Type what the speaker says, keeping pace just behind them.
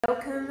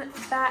Welcome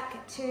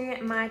back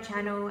to my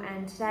channel,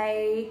 and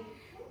today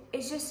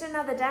is just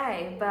another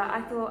day, but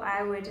I thought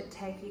I would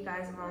take you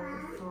guys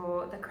along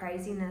for the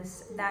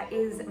craziness that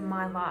is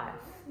my life.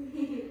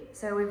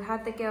 So we've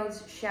had the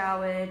girls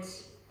showered,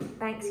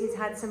 Banksy's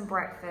had some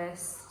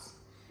breakfast,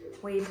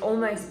 we've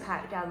almost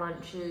packed our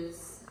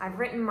lunches, I've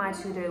written my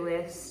to-do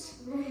list,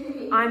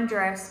 I'm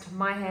dressed,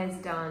 my hair's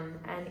done,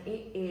 and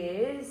it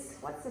is,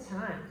 what's the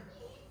time?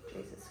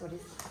 Jesus, what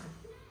is the time?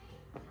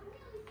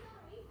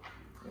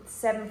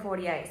 It's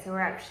 7:48, so we're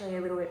actually a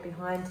little bit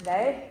behind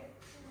today,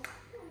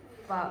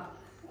 but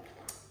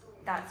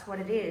that's what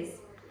it is.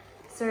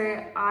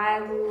 So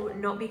I will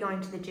not be going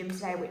to the gym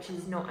today, which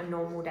is not a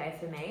normal day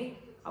for me.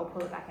 I'll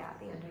pull it back out at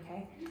the end,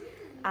 okay?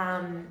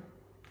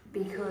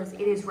 Because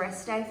it is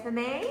rest day for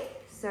me.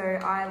 So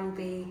I will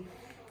be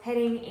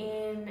heading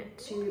in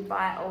to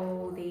buy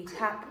all the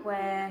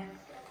tapware,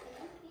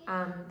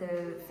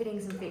 the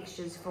fittings and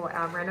fixtures for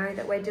our reno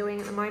that we're doing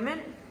at the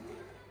moment.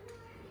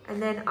 And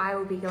then I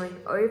will be going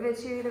over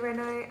to the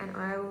reno and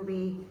I will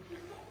be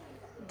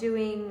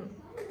doing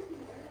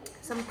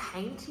some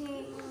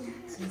painting,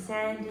 some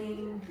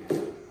sanding,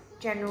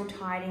 general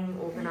tidying,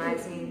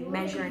 organising,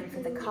 measuring for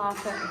the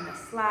carpet and the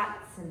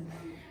slats, and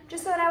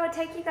just thought I would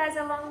take you guys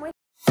along with.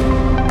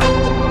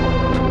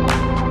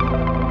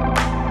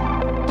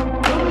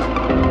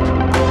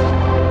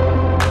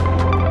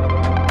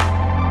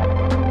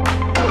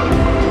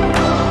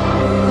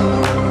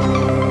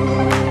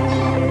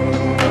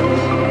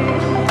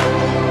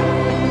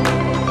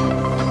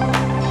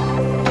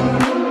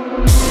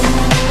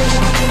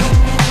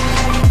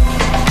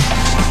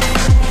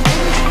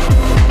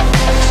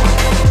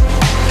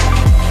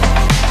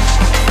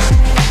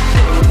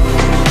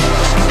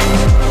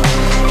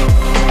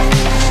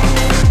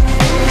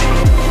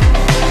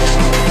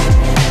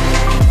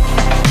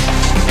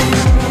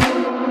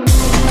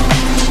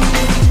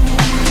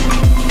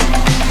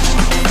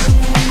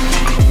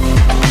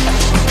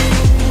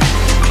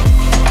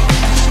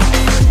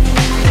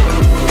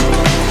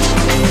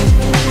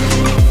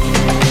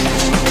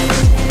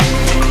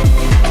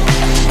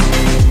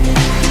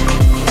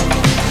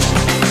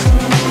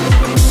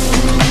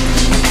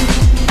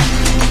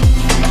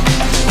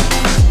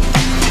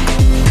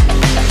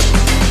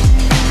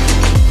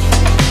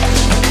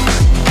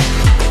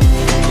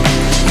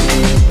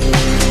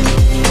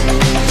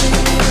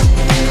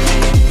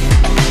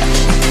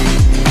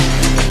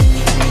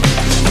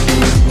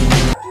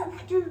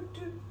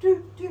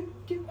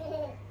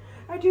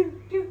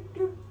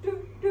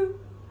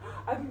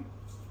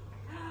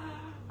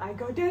 I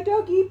got a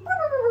doggy.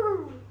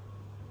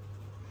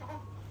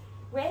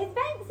 Where's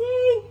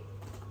Banksy?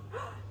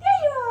 There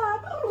you are.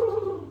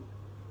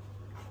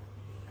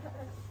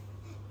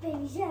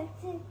 Baby shark.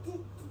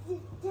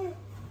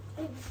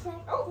 Baby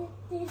shark. Oh.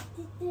 Baby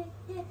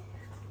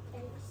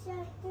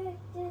shark.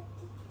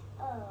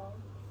 Oh.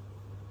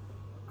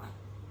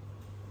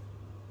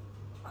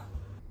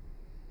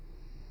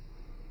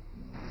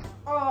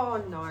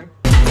 Oh no.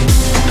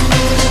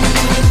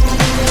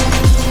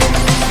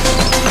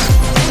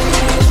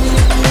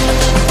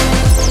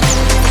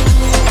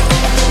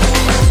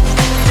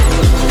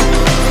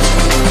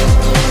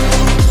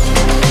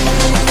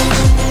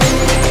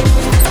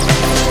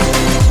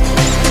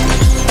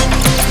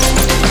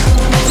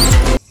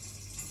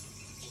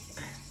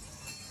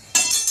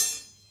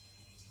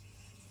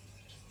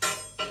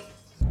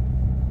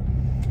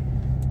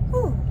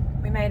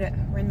 Made it.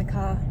 We're in the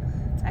car.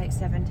 It's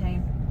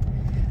 8:17.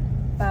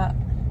 But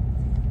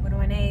what do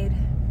I need?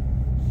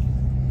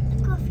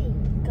 Coffee.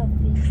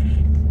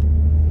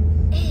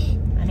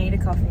 I need a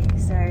coffee.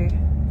 So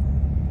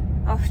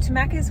off to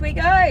Macca's we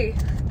go.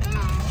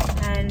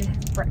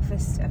 And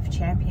breakfast of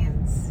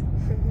champions.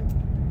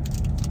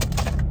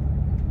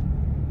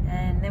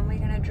 And then we're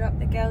gonna drop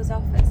the girls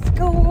off at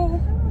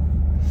school.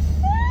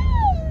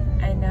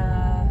 And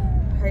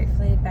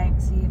hopefully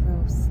Banksy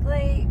will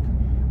sleep.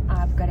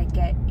 I've got to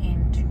get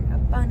into a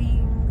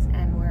Bunnings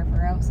and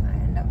wherever else I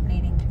end up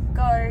needing to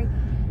go.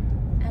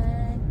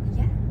 And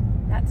yeah,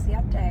 that's the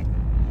update.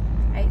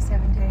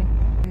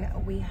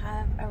 8:17. We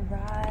have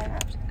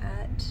arrived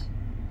at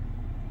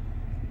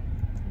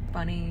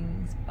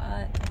Bunnings,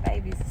 but the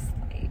baby's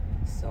asleep.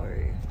 So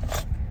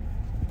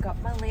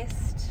got my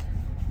list,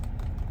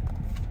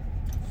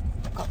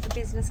 got the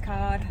business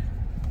card,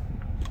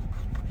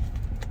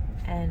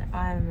 and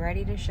I'm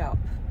ready to shop.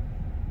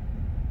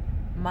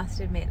 Must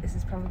admit, this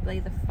is probably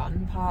the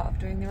fun part of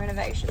doing the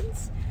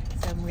renovations,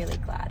 so I'm really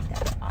glad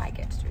that I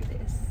get to do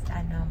this.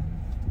 And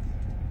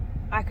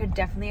I could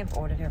definitely have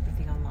ordered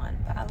everything online,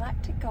 but I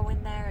like to go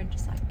in there and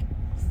just like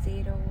see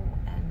it all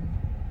and,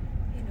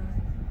 you know,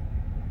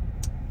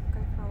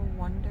 go for a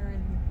wander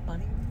in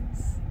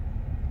Bunnings.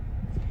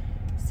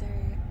 So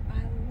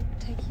I will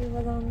take you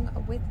along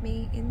with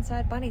me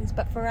inside Bunnings,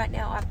 but for right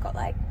now I've got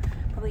like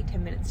probably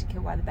 10 minutes to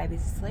kill while the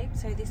baby's asleep,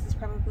 so this is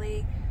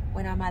probably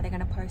when I'm either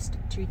going to post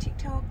to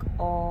TikTok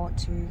or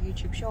to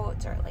YouTube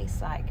Shorts, or at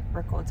least like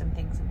record some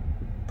things and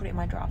put it in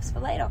my drafts for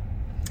later.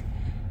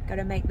 Got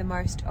to make the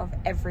most of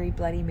every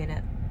bloody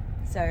minute.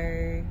 So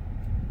I'm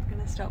going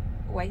to stop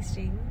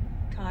wasting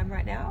time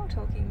right now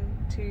talking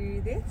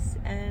to this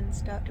and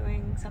start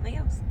doing something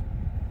else.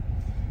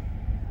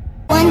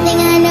 One thing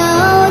I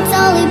know, it's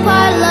only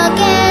part luck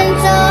and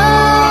soul.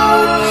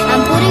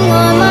 I'm putting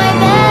on my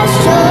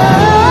best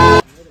show.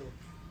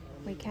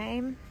 We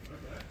came,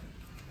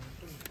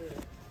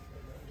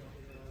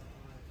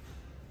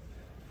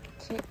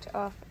 ticked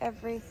off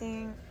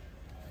everything.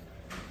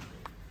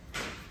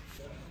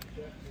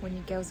 When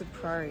your girl's a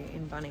pro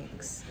in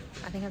Bunnings.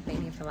 I think I've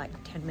been here for like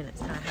 10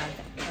 minutes and I have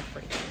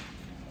everything.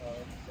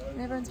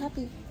 And everyone's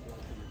happy.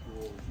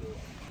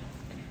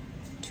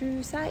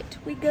 To site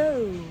we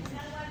go.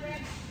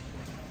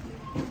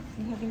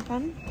 You having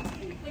fun?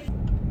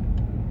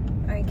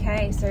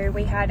 Okay, so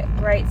we had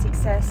great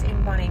success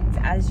in Bunnings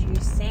as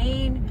you've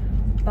seen,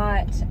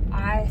 but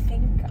I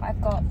think I've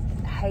got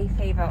hay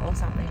fever or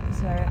something,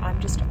 so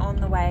I'm just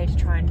on the way to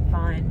try and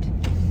find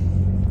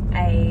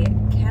a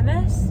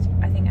chemist.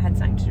 I think it had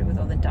something to do with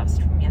all the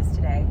dust from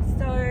yesterday,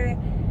 so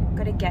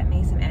got to get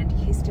me some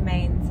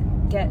antihistamines,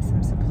 get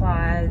some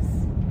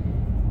supplies,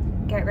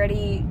 get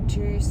ready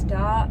to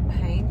start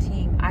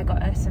painting. I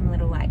got some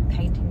little like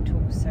painting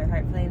tools, so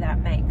hopefully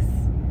that makes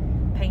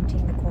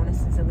painting the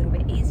cornices a little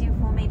bit easier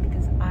for me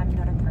because I'm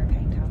not a pro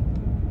painter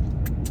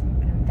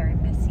and I'm very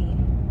messy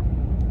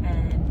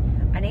and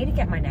I need to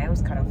get my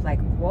nails cut off. Like,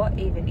 what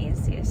even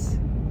is this?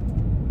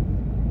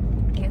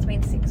 I think it's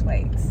been 6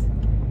 weeks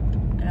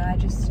and I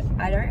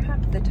don't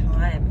have the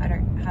time. I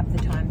don't have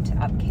the time to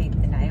upkeep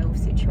the nail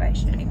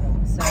situation anymore,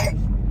 so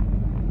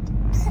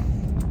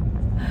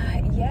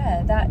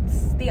yeah,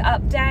 that's the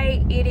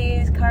update. It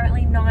is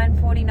currently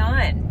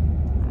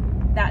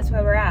 9:49. That's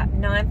where we're at,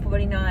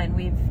 9:49.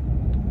 We've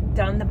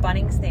done the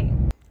Bunnings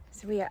thing.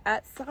 So we are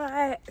at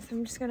site, so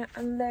I'm just gonna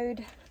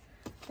unload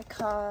the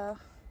car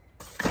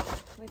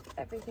with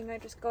everything I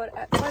just got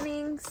at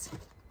Bunnings,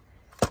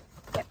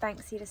 get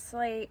Banksy to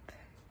sleep,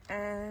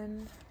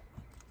 and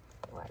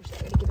well, actually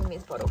I'm gonna give him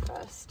his bottle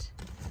first.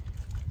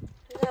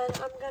 And then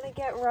I'm gonna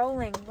get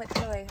rolling,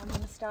 literally. I'm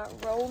gonna start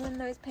rolling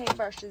those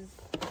paintbrushes.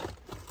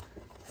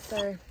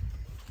 So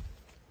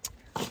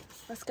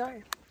let's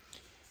go.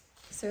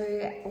 So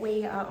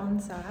we are on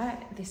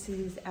site. This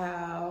is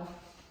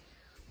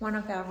one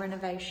of our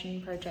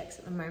renovation projects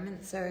at the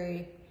moment.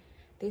 So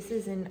this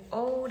is an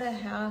older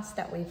house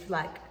that we've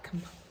like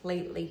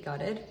completely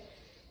gutted.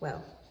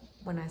 Well,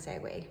 when I say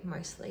we,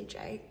 mostly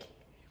Jake.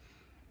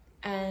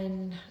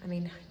 And I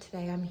mean,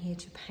 today I'm here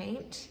to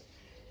paint.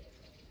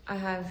 I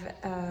have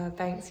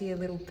Banksy a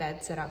little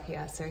bed set up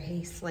here, so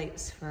he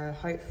sleeps for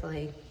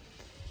hopefully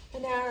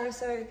an hour or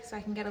so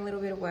I can get a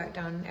little bit of work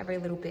done. Every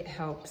little bit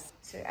helps.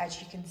 So as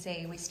you can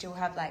see, we still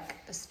have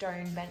like the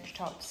stone bench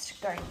tops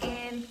going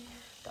in,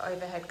 the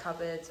overhead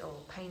cupboards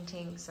all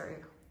painting. So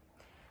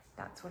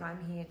that's what I'm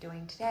here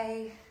doing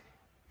today.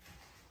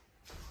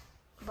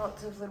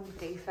 Lots of little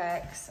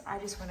defects. I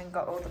just went and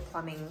got all the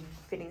plumbing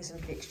fittings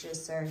and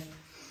fixtures. So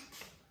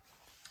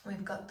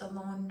we've got the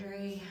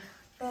laundry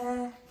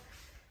there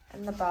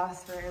and the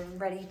bathroom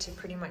ready to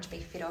pretty much be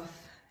fit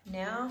off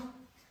now.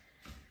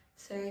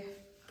 So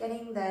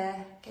getting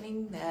there,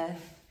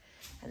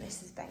 and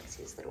this is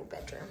Banksy's little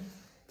bedroom.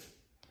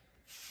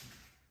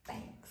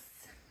 Banks.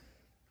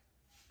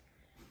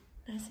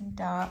 Nice and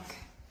dark.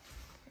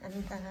 And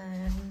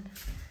then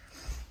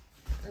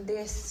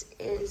this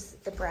is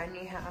the brand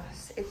new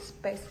house. It's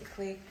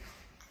basically,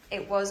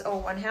 it was all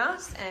one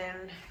house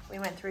and we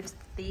went through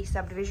the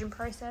subdivision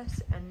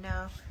process and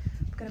now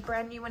we've got a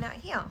brand new one out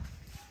here.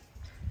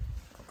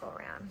 I'll go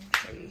around and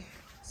show you.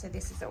 So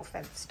this is all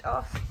fenced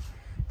off.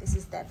 This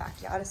is their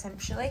backyard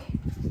essentially.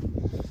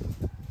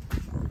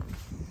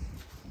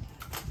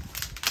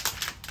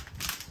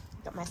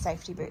 Got my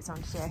safety boots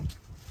on today.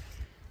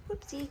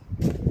 Whoopsie.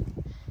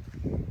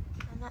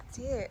 And that's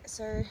it.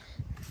 So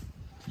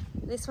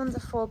this one's a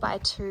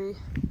 4x2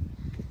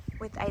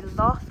 with a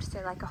loft,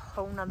 so like a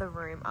whole nother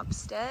room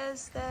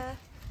upstairs there.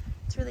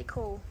 It's really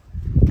cool.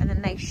 And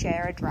then they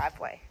share a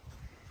driveway.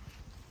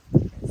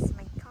 That's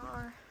my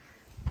car.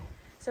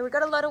 So we've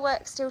got a lot of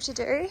work still to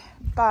do,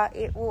 but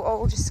it will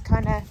all just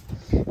kind of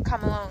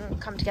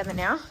come together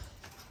now,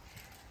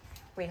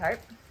 we hope.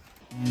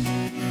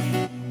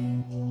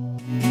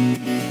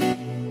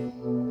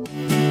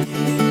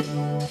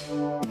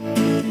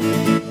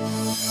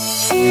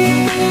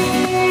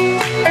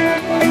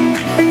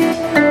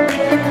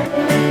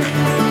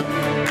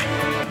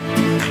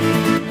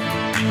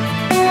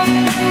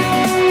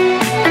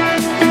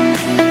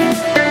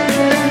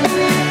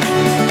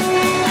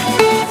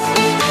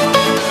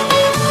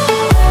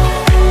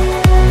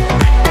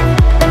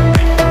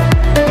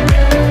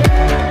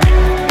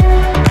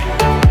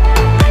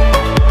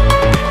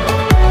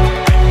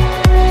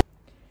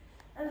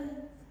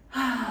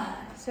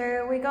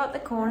 So we got the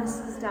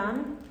cornices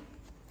done,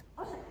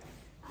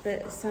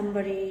 but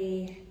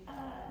somebody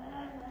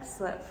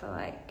slept for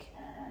like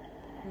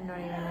not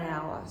even an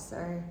hour,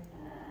 so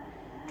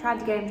tried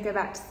to get him to go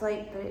back to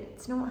sleep, but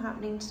it's not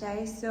happening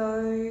today,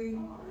 so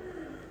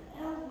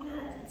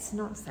it's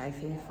not safe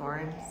here for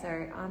him. So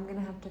I'm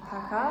gonna have to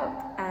pack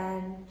up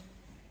and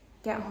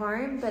get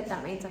home, but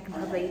that means I can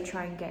probably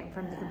try and get in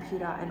front of the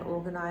computer and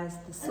organise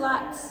the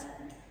slats.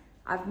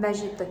 I've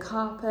measured the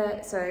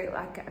carpet, so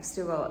like I've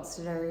still got lots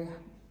to do,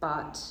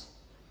 but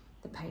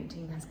the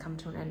painting has come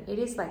to an end. It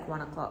is like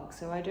 1 o'clock,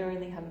 so I do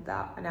only have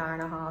about an hour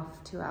and a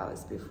half, 2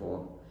 hours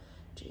before.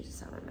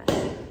 Jesus, I'm a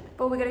mess.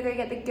 But we're gonna go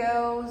get the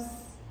girls.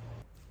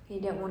 You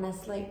don't want to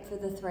sleep for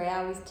the 3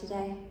 hours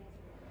today?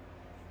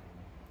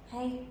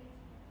 Hey?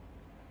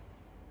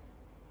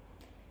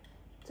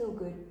 It's all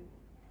good.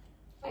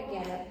 I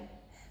get it.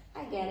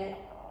 I get it.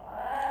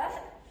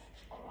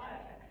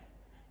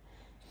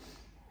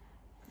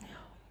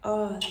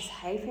 Oh, this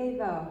hay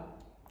fever.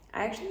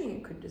 I actually think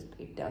it could just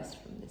be dust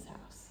from this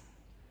house.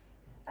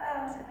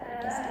 Is it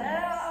very dusty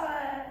house?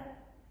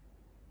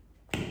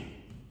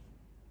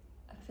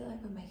 I feel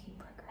like we're making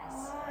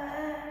progress.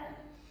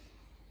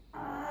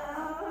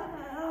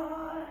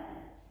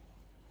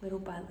 Little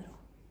by little.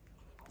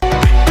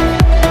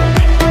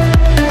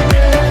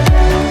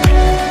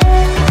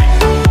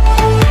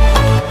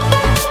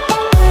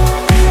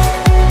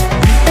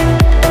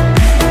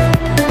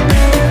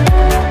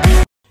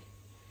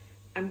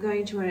 I'm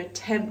going to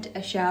attempt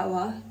a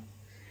shower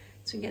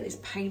so we can get this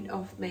paint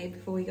off me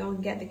before we go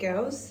and get the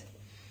girls.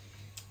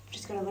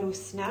 Just got a little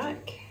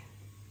snack.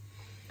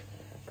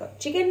 Got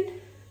chicken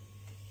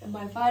and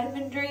my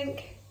vitamin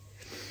drink.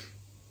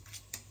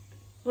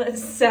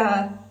 Let's, you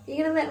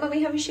gonna let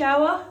Mummy have a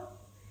shower?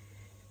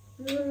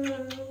 Are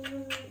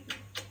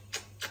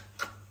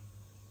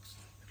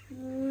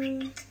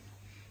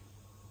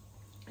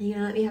you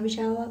gonna let me have a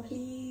shower,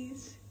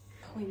 please?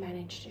 We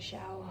managed to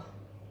shower.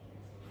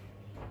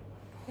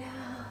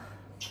 Yeah.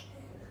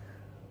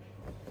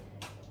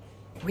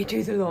 We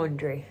do the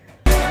laundry.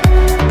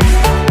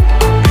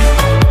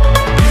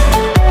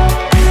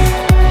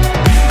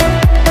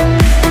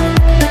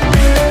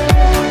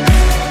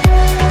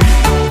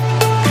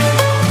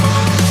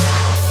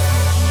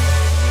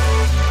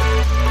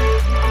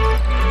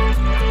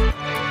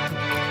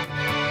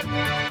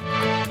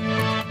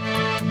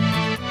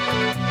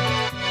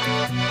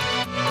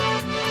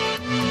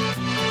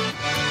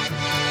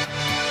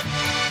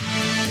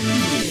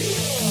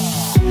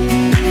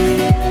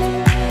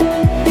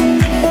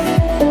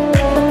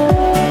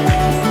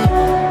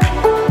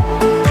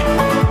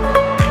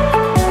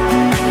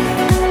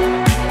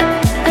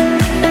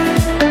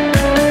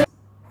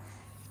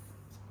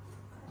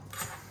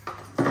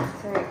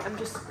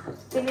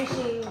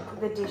 Finishing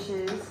the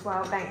dishes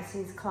while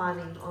Banksy's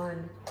climbing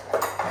on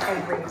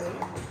everything.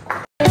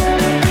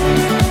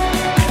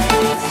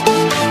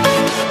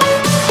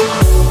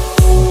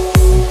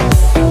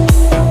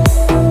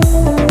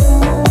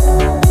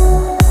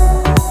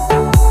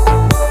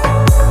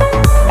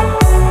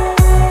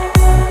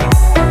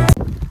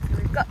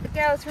 We've got the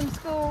girls from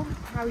school.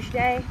 How was your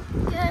day?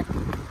 Good. It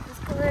was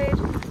good.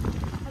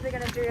 Probably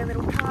going to do a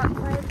little park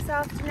play this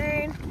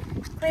afternoon.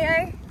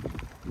 Cleo,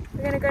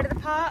 we're going to go to the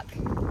park.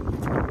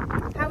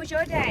 How was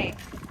your day?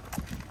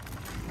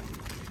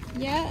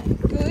 Yeah,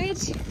 good.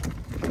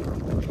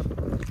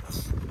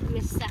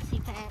 Miss Sassy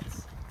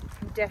Pants.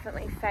 I'm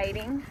definitely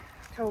fading.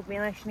 Told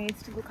Mila she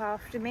needs to look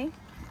after me.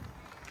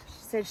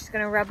 She said she's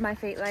going to rub my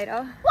feet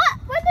later. What?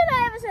 When did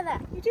I ever say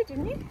that? You did,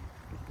 didn't you?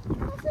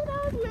 I said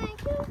I would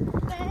make your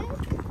bed,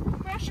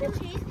 brush your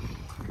teeth,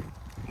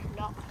 and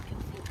not rub your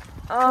feet.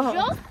 Oh.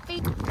 Your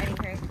feet.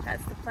 Anywho,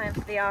 that's the plan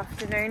for the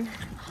afternoon.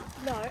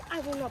 No, I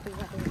will not be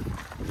rubbing it.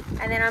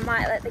 And then I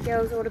might let the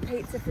girls order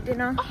pizza for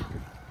dinner. Oh,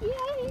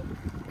 yay!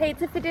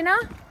 Pizza for dinner?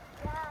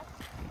 Yeah.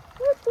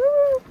 Woo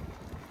woo!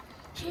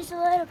 She's a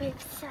little bit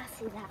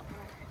sassy that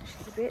one.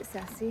 She's a bit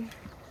sassy.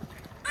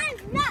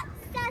 I'm not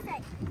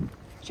sassy.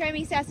 Show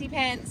me sassy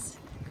pants.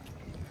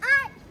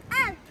 I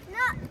am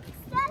not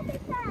sassy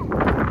pants.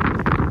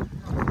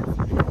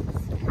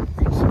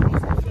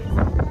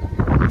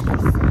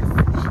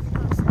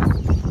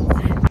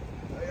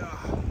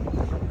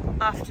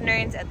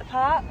 Afternoons at the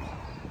park.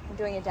 I'm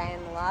doing a day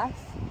in the life.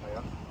 Oh,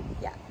 yeah?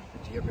 Yeah.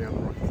 Did you get me on the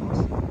rocket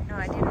horse? No,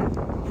 I didn't.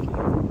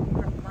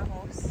 Rode my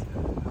horse.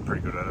 I'm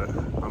pretty good at it.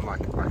 I'm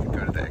like, I could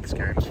go to the X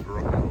Games for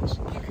rocket horse.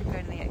 You could go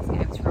to the X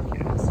Games for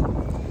rocket horse.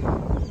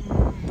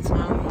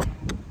 Well,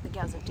 the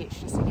girls have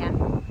ditched us again.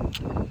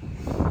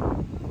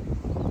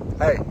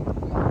 Hey!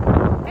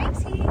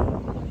 Banksy!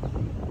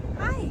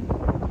 Hi!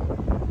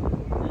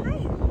 Hi!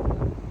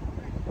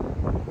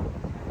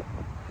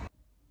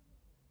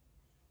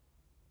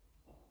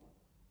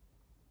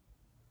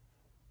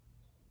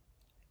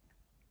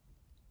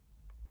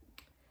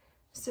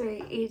 So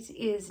it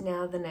is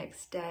now the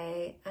next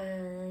day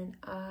and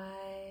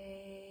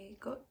I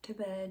got to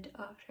bed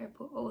after I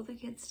put all the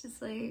kids to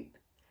sleep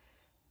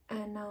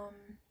and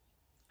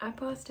I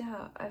passed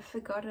out. I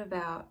forgot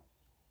about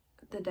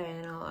the day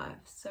in our life,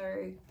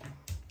 so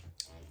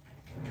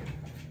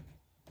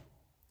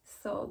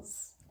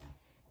sods.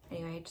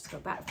 Anyway, I just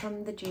got back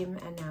from the gym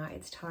and now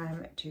it's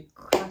time to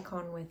crack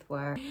on with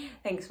work.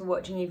 Thanks for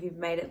watching if you've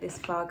made it this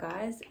far,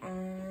 guys,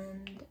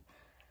 and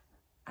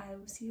I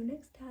will see you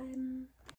next time.